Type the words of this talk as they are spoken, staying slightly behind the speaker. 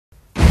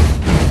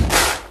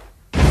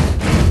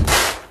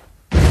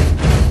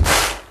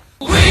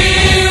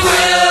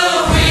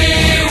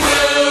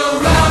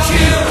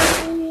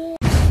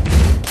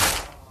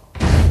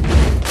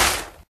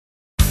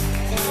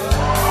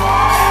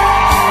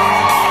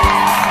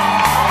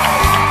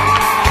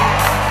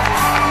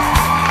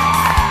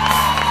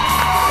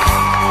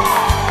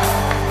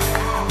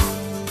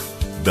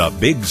The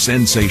Big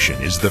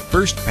Sensation is the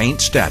first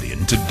paint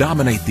stallion to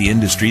dominate the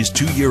industry's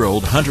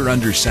 2-year-old Hunter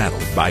Under Saddle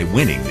by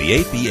winning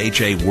the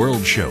APHA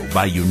World Show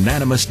by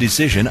unanimous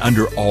decision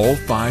under all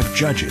 5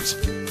 judges.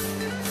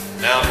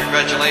 Now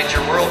congratulate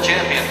your world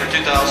champion for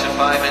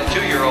 2005 and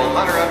 2-year-old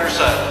Hunter Under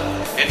Saddle.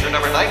 Entry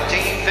number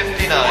 1959,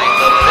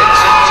 the Big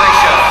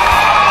Sensation.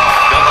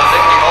 Come on,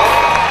 Vicky Holt,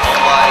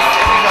 owned by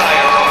Timmy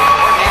Dyer from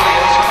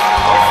Cornelius,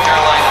 North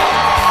Carolina.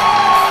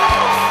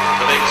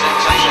 The Big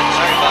Sensation,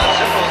 signed by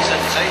Zippo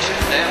Sensation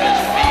and his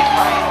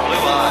Behind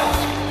Blue Eyes.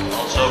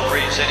 Also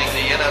presenting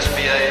the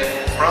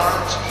NSPA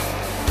bronze,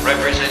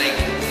 representing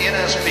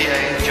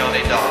NSPA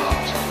Johnny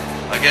Dobbs.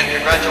 Again,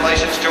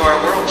 congratulations to our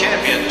world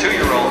champion,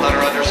 2-year-old Hunter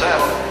Under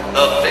Saddle,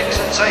 the Big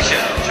Sensation,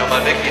 shown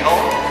by Vicky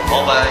Holt,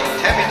 owned by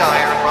Tammy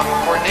Dyer from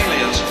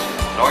Cornelius,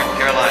 North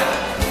Carolina.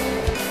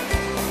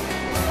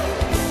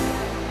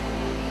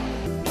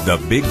 The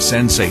Big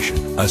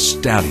Sensation, a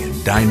stallion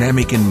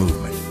dynamic in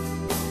movement.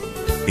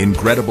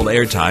 Incredible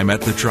airtime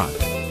at the trot.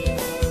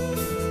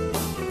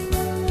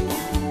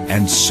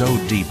 And so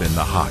deep in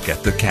the hock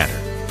at the canter.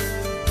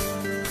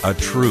 A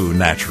true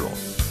natural.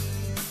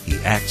 He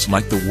acts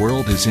like the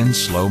world is in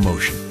slow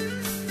motion.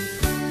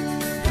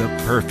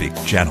 The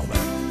perfect gentleman.